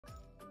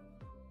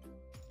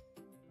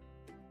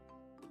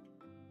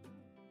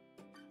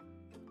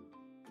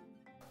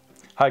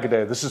Hi, good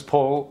day. This is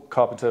Paul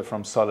Carpenter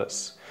from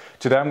Solis.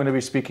 Today I'm going to be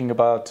speaking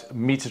about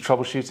meter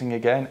troubleshooting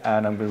again,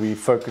 and I'm going to be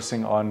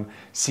focusing on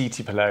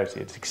CT polarity.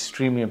 It's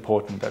extremely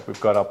important that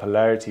we've got our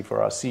polarity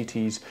for our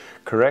CTs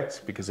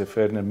correct, because if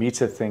a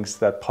meter thinks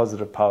that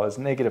positive power is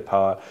negative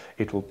power,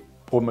 it will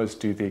almost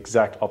do the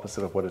exact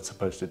opposite of what it's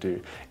supposed to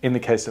do. In the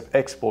case of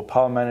export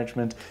power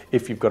management,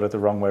 if you've got it the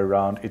wrong way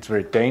around, it's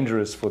very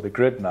dangerous for the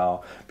grid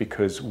now,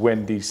 because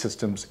when these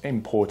systems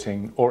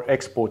importing or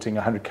exporting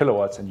 100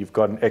 kilowatts and you've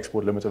got an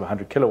export limit of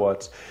 100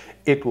 kilowatts,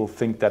 it will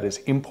think that is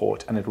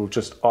import and it will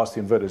just ask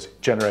the inverters,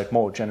 generate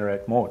more,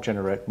 generate more,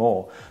 generate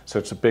more. So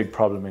it's a big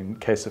problem in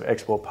case of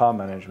export power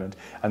management.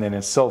 And then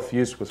in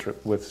self-use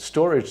with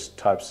storage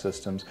type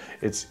systems,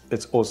 it's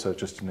also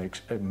just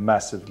a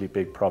massively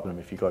big problem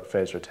if you've got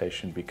phase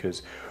rotation,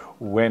 because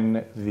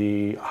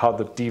how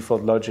the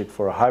default logic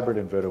for a hybrid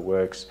inverter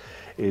works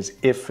is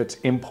if it's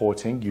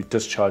importing, you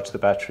discharge the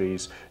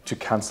batteries to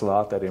cancel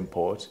out that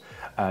import.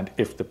 And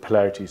if the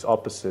polarity is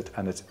opposite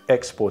and it's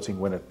exporting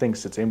when it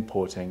thinks it's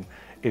importing,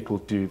 it will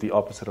do the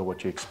opposite of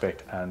what you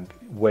expect and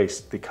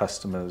waste the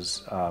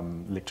customer's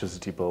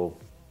electricity bill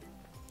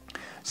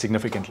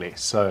significantly.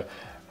 So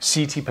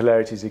CT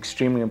polarity is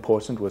extremely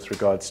important with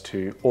regards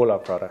to all our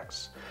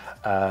products.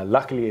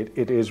 Luckily,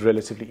 it is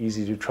relatively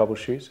easy to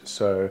troubleshoot.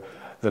 So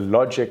the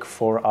logic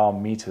for our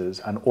meters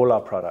and all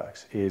our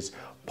products is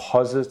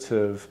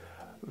positive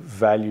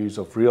values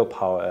of real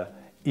power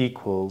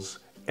equals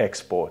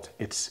export.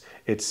 It's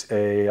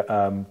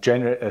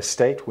a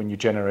state when you're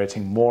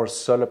generating more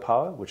solar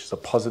power, which is a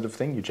positive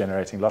thing. You're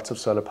generating lots of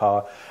solar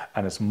power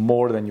and it's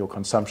more than your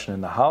consumption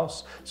in the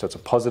house. So it's a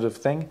positive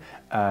thing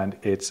and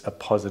it's a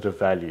positive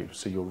value.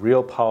 So your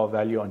real power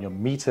value on your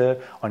meter,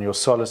 on your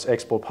Solis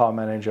Export Power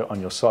Manager, on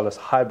your Solis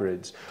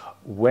hybrids,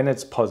 when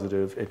it's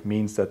positive, it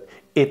means that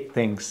it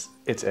thinks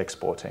it's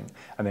exporting.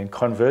 And then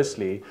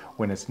conversely,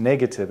 when it's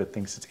negative, it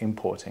thinks it's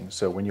importing.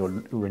 So when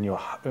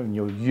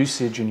your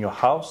usage in your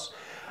house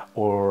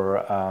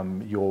or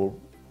your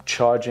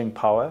charging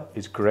power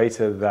is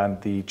greater than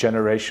the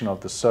generation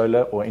of the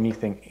solar or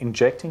anything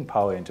injecting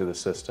power into the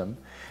system,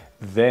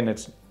 then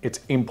it's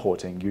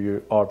importing.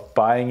 You are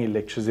buying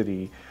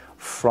electricity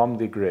from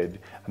the grid,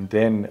 and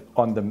then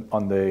on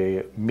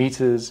the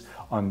meters,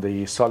 on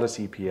the Solis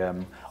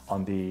EPM,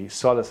 on the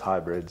Solis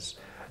hybrids,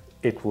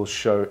 it will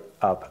show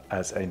up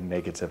as a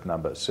negative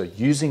number. So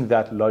using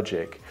that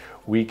logic,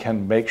 we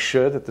can make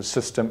sure that the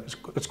system,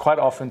 it's quite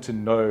often to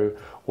know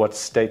what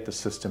state the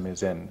system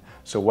is in.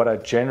 So what I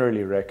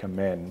generally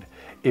recommend,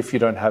 if you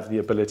don't have the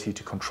ability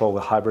to control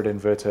the hybrid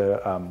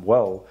inverter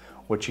well,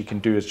 what you can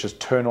do is just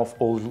turn off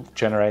all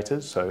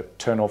generators. So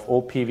turn off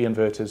all PV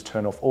inverters,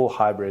 turn off all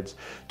hybrids,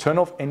 turn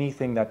off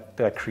anything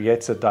that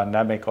creates a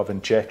dynamic of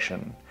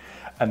injection.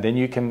 And then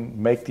you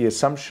can make the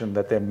assumption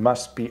that there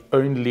must be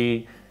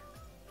only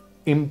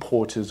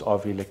importers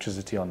of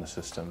electricity on the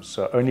system,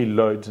 so only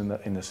loads in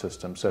the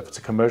system. So if it's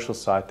a commercial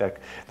site,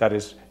 that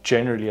is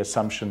generally an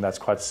assumption that's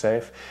quite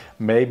safe.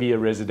 Maybe a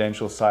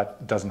residential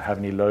site doesn't have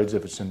any loads.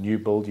 If it's a new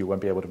build, you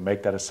won't be able to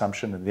make that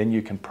assumption, and then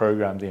you can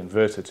program the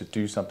inverter to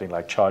do something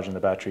like charging the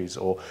batteries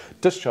or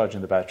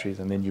discharging the batteries,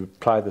 and then you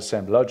apply the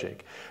same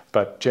logic.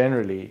 But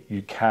generally,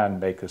 you can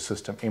make the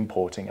system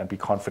importing and be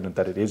confident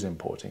that it is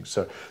importing.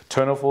 So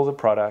turn off all the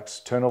products,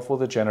 turn off all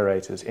the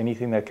generators,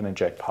 anything that can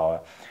inject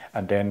power,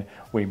 and then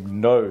we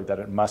know that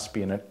it must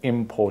be in an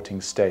importing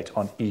state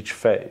on each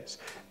phase.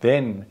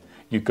 Then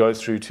you go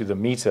through to the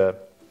meter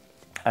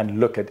and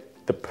look at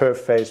the per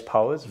phase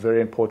powers.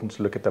 Very important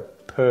to look at the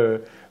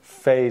per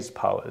phase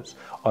powers.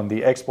 On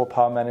the Export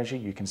Power Manager,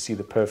 you can see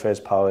the per phase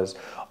powers.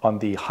 On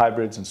the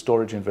hybrids and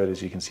storage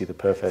inverters, you can see the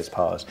per phase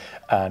powers.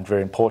 And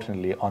very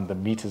importantly, on the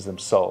meters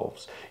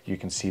themselves, you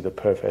can see the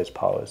per phase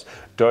powers.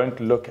 Don't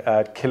look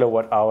at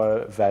kilowatt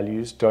hour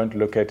values. Don't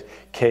look at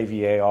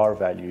kVAR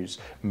values.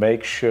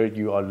 Make sure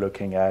you are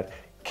looking at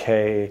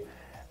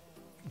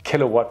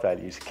kilowatt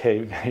values,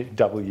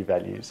 kW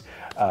values,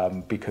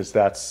 because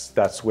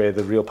that's where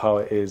the real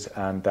power is,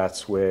 and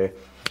that's where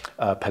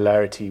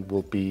polarity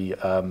will be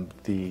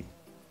the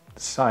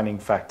deciding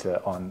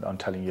factor on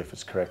telling you if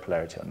it's correct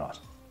polarity or not.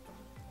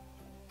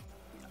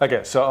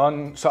 Okay, so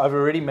I've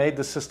already made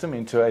the system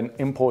into an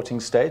importing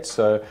state.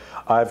 So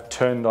I've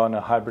turned on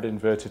a hybrid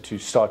inverter to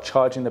start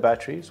charging the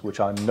batteries, which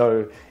I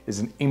know is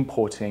an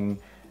importing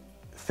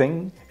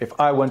thing. If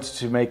I wanted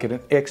to make it an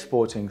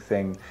exporting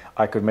thing,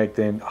 I could make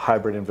the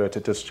hybrid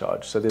inverter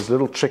discharge. So there's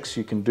little tricks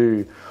you can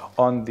do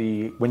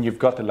when you've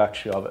got the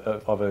luxury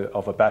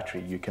of a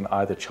battery. You can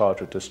either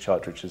charge or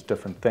discharge, which is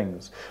different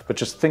things. But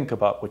just think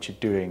about what you're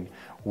doing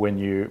when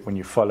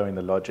you're following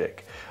the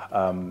logic.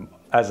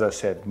 As I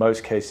said,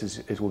 most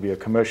cases it will be a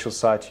commercial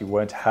site. You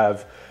won't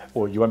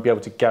be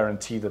able to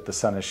guarantee that the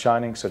sun is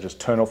shining. So just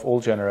turn off all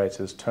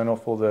generators, turn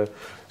off all the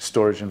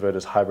storage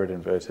inverters, hybrid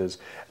inverters,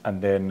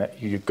 and then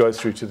you go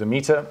through to the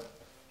meter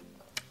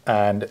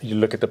and you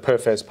look at the per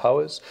phase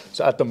powers.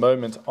 So at the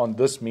moment on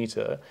this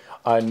meter,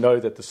 I know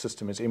that the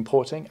system is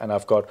importing, and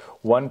I've got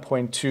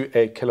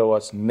 1.28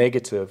 kilowatts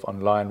negative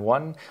on line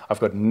 1, I've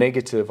got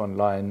negative on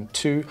line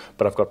 2,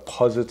 but I've got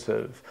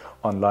positive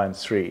on line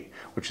 3,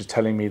 which is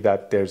telling me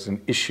that there's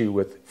an issue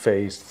with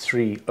phase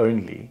 3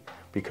 only.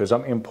 Because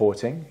I'm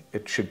importing,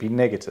 it should be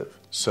negative.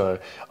 So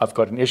I've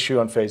got an issue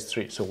on phase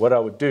 3. So what I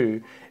would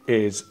do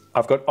is,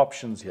 I've got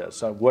options here.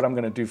 So what I'm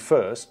going to do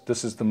first,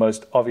 this is the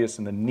most obvious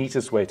and the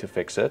neatest way to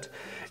fix it,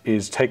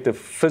 is take the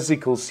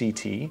physical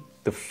CT,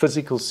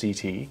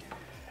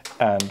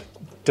 and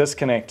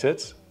disconnect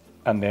it,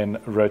 and then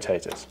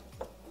rotate it.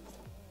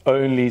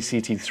 Only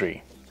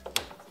CT3.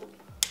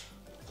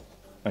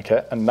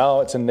 Okay, and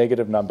now it's a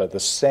negative number, the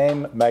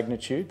same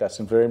magnitude. That's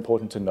very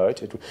important to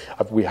note.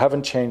 We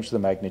haven't changed the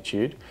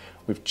magnitude,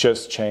 we've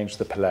just changed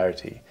the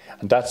polarity.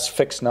 And that's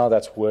fixed now,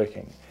 that's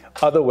working.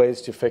 Other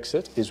ways to fix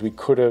it is we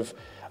could have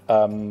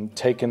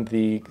taken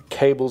the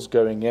cables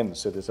going in.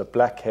 So there's a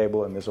black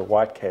cable and there's a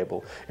white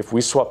cable. If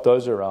we swap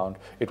those around,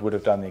 it would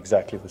have done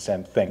exactly the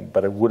same thing,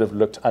 but it would have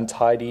looked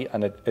untidy,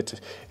 and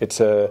it's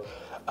a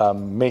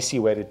messy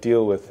way to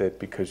deal with it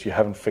because you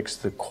haven't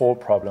fixed the core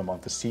problem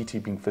of the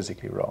CT being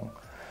physically wrong.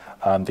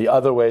 The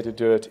other way to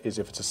do it is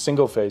if it's a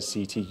single phase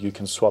CT, you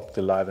can swap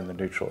the live and the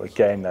neutral.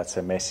 Again, that's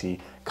a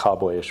messy,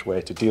 cowboyish way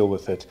to deal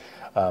with it,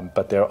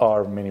 but there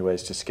are many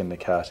ways to skin the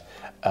cat,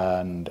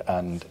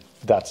 and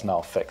that's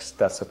now fixed.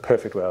 That's a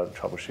perfect way to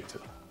troubleshoot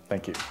it.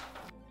 Thank you.